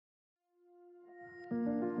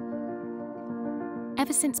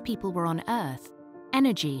Ever since people were on Earth,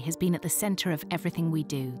 energy has been at the center of everything we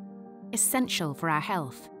do, essential for our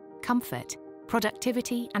health, comfort,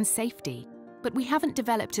 productivity, and safety. But we haven't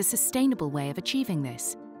developed a sustainable way of achieving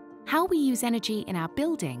this. How we use energy in our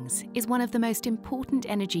buildings is one of the most important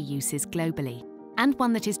energy uses globally, and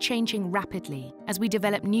one that is changing rapidly as we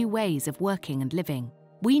develop new ways of working and living.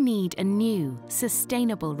 We need a new,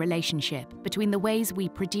 sustainable relationship between the ways we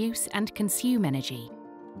produce and consume energy.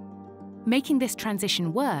 Making this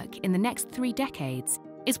transition work in the next 3 decades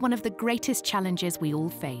is one of the greatest challenges we all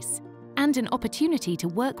face, and an opportunity to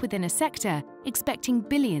work within a sector expecting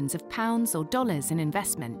billions of pounds or dollars in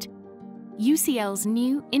investment. UCL's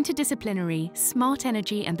new interdisciplinary Smart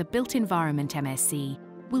Energy and the Built Environment MSc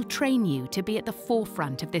will train you to be at the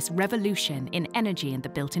forefront of this revolution in energy and the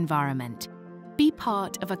built environment. Be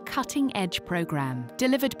part of a cutting-edge program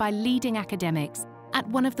delivered by leading academics at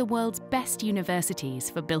one of the world's best universities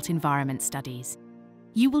for built environment studies.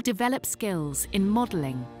 You will develop skills in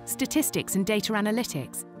modelling, statistics and data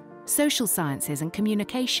analytics, social sciences and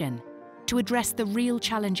communication to address the real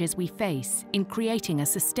challenges we face in creating a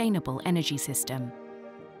sustainable energy system.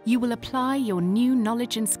 You will apply your new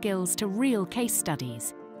knowledge and skills to real case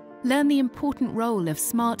studies, learn the important role of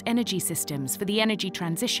smart energy systems for the energy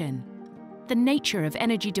transition, the nature of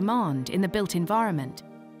energy demand in the built environment,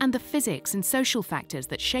 and the physics and social factors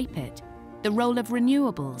that shape it, the role of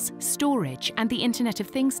renewables, storage, and the Internet of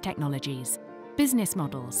Things technologies, business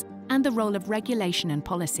models, and the role of regulation and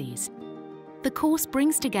policies. The course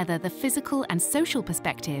brings together the physical and social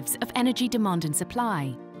perspectives of energy demand and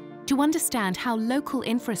supply to understand how local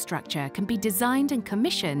infrastructure can be designed and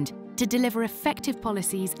commissioned to deliver effective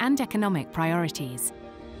policies and economic priorities.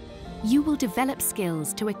 You will develop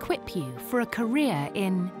skills to equip you for a career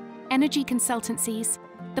in energy consultancies,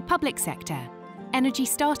 the public sector, energy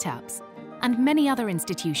startups, and many other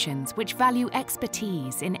institutions which value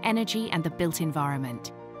expertise in energy and the built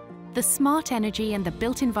environment. The Smart Energy and the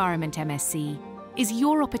Built Environment MSc is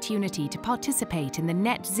your opportunity to participate in the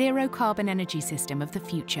net zero carbon energy system of the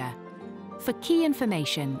future. For key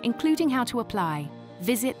information, including how to apply,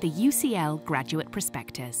 visit the UCL Graduate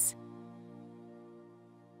Prospectus.